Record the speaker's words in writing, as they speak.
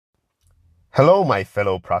Hello, my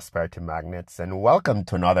fellow Prosperity Magnets, and welcome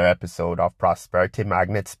to another episode of Prosperity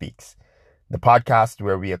Magnet Speaks, the podcast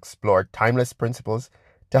where we explore timeless principles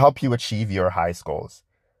to help you achieve your highest goals.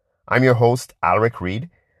 I'm your host, Alric Reed,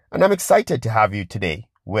 and I'm excited to have you today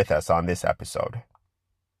with us on this episode.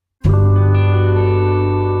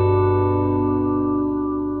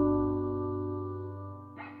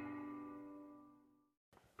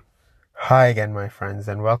 Hi again, my friends,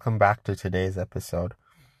 and welcome back to today's episode.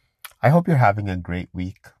 I hope you're having a great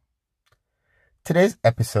week. Today's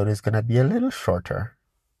episode is going to be a little shorter,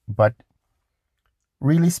 but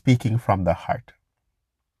really speaking from the heart.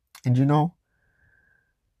 And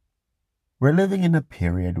we're living in a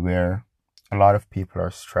period where a lot of people are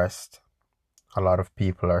stressed. A lot of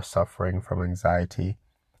people are suffering from anxiety.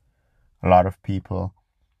 A lot of people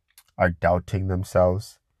are doubting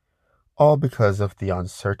themselves, all because of the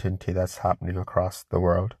uncertainty that's happening across the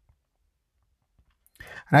world.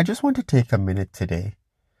 And I just want to take a minute today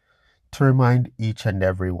to remind each and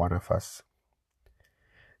every one of us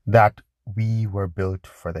that we were built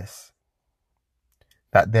for this.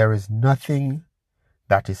 That there is nothing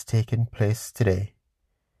that is taking place today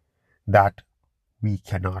that we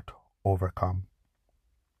cannot overcome.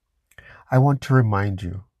 I want to remind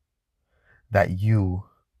you that you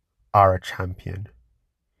are a champion.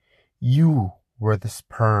 You were the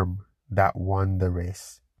sperm that won the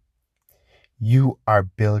race. You are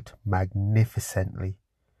built magnificently,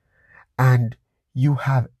 and you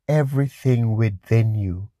have everything within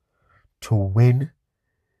you to win,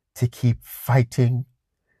 to keep fighting,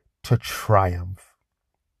 to triumph.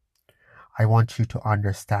 I want you to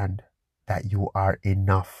understand that you are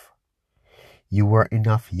enough. You were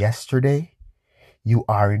enough yesterday, you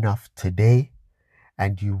are enough today,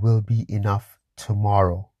 and you will be enough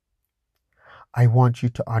tomorrow. I want you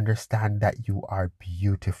to understand that you are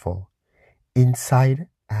beautiful, inside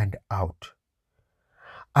and out.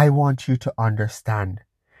 I want you to understand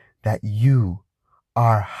that you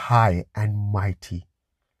are high and mighty.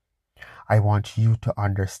 I want you to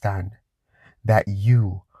understand that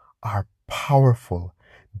you are powerful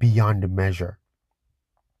beyond measure.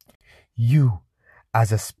 You,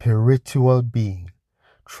 as a spiritual being,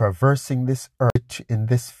 traversing this earth in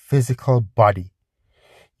this physical body,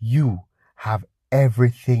 you have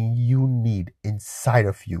everything you need inside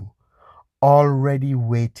of you, already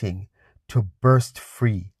waiting to burst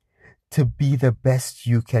free, to be the best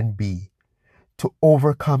you can be, to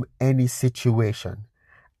overcome any situation,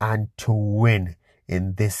 and to win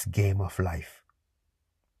in this game of life.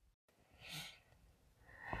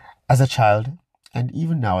 As a child, and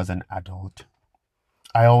even now as an adult,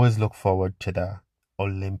 I always look forward to the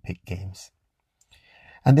Olympic Games.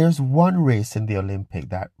 And there's one race in the Olympic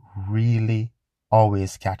that really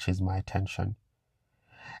always catches my attention.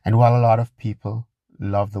 And while a lot of people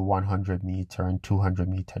love the 100 meter and 200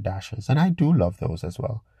 meter dashes, and I do love those as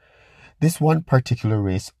well, this one particular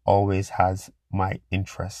race always has my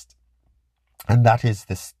interest, and that is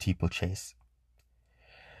the steeplechase.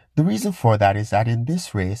 The reason for that is that in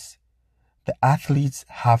this race, the athletes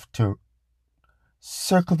have to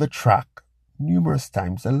circle the track numerous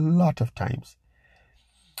times, a lot of times.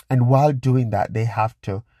 And while doing that, they have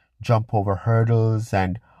to jump over hurdles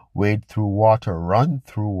and wade through water, run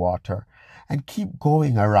through water, and keep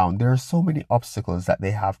going around. There are so many obstacles that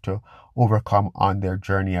they have to overcome on their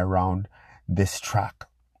journey around this track.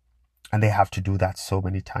 And they have to do that so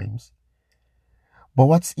many times. But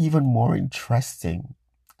what's even more interesting,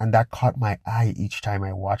 and that caught my eye each time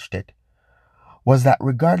I watched it, was that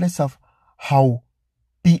regardless of how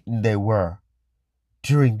beaten they were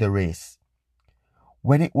during the race,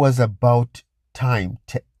 when it was about time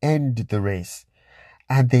to end the race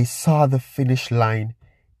and they saw the finish line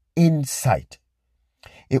in sight,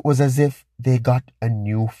 it was as if they got a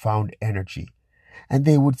newfound energy and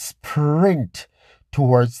they would sprint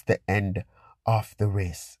towards the end of the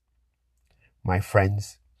race. My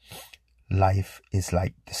friends, life is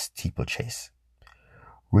like the steeplechase.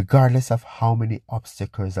 Regardless of how many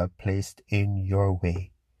obstacles are placed in your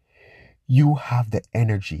way, you have the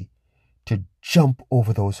energy to jump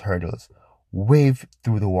over those hurdles, wave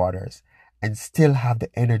through the waters, and still have the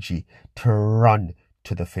energy to run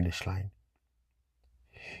to the finish line.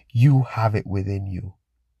 You have it within you.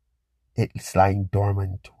 It's lying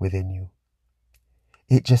dormant within you.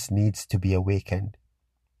 It just needs to be awakened.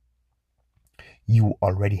 You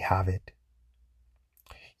already have it.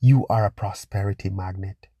 You are a prosperity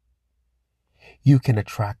magnet. You can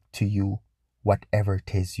attract to you whatever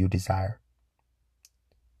it is you desire.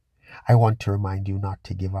 I want to remind you not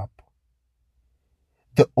to give up.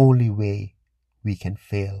 The only way we can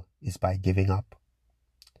fail is by giving up.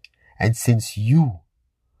 And since you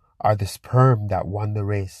are the sperm that won the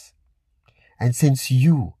race. And since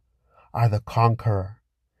you are the conqueror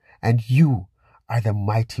and you are the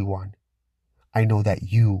mighty one, I know that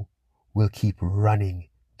you will keep running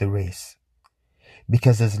the race.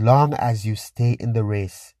 Because as long as you stay in the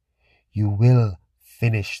race, you will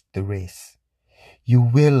finish the race. You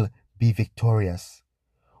will be victorious.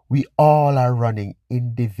 We all are running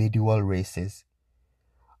individual races,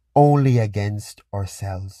 only against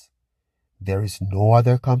ourselves. There is no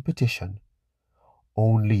other competition,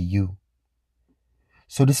 only you.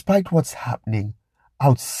 So despite what's happening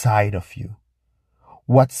outside of you,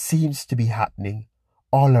 what seems to be happening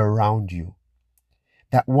all around you,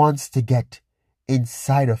 that wants to get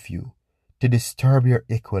inside of you to disturb your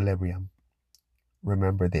equilibrium,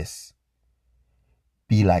 remember this.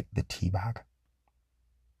 Be like the tea bag.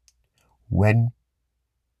 When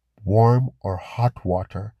warm or hot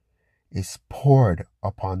water is poured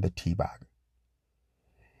upon the tea bag,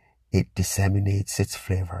 it disseminates its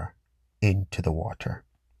flavor into the water.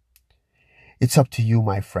 It's up to you,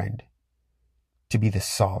 my friend, to be the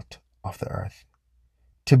salt of the earth,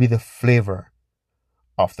 to be the flavor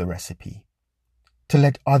of the recipe, to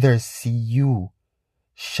let others see you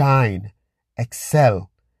shine,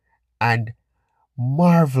 excel, and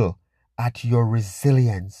marvel at your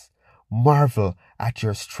resilience, marvel at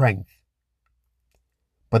your strength.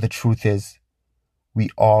 But the truth is, we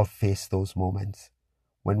all face those moments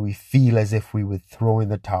when we feel as if we would throw in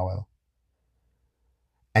the towel.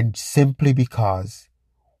 And simply because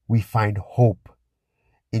we find hope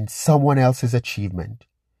in someone else's achievement,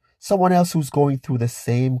 someone else who's going through the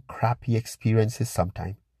same crappy experiences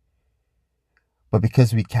sometime, but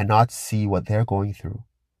because we cannot see what they're going through,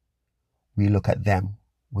 we look at them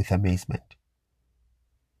with amazement.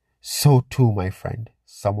 So too, my friend,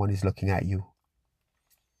 someone is looking at you.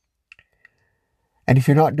 And if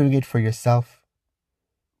you're not doing it for yourself,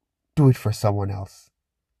 do it for someone else.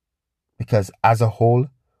 Because as a whole,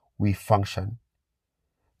 we function.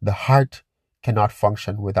 The heart cannot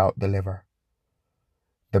function without the liver.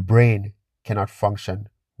 The brain cannot function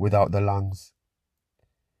without the lungs.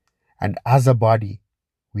 And as a body,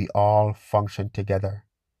 we all function together.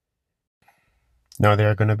 Now,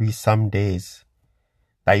 there are going to be some days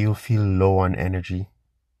that you'll feel low on energy.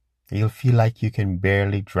 You'll feel like you can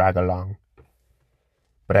barely drag along.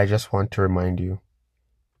 But I just want to remind you,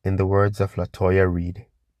 in the words of LaToya Reid,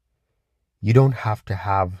 you don't have to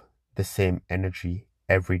have the same energy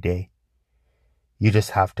every day. You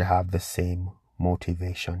just have to have the same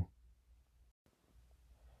motivation.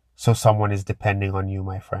 So someone is depending on you,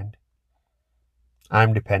 my friend.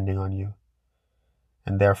 I'm depending on you.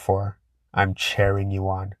 And therefore, I'm cheering you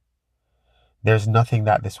on. There's nothing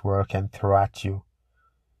that this world can throw at you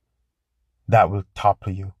that will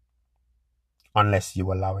topple you unless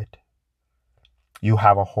you allow it. You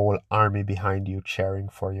have a whole army behind you cheering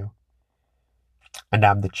for you. And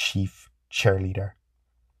I'm the chief cheerleader.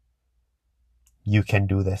 You can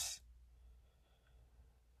do this.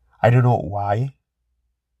 I don't know why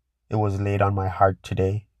it was laid on my heart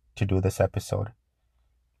today to do this episode,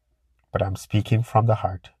 but I'm speaking from the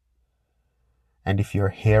heart. And if you're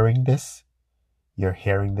hearing this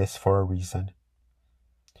for a reason.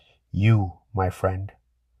 You, my friend,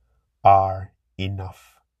 are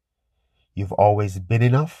enough. You've always been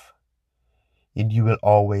enough, and you will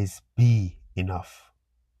always be enough.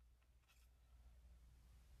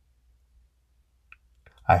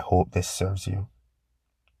 I hope this serves you,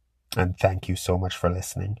 and thank you so much for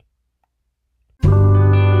listening.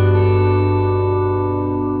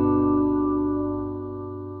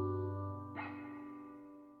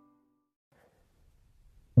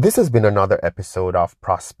 This has been another episode of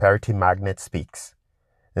Prosperity Magnet Speaks,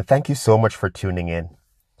 and thank you so much for tuning in.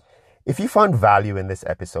 If you found value in this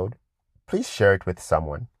episode, please share it with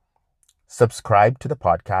someone. Subscribe to the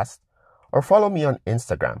podcast or follow me on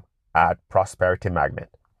Instagram at Prosperity Magnet.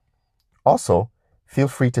 Also, feel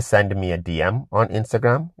free to send me a DM on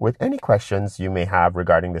Instagram with any questions you may have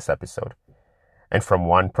regarding this episode. And from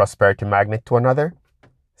one Prosperity Magnet to another,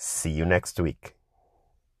 see you next week.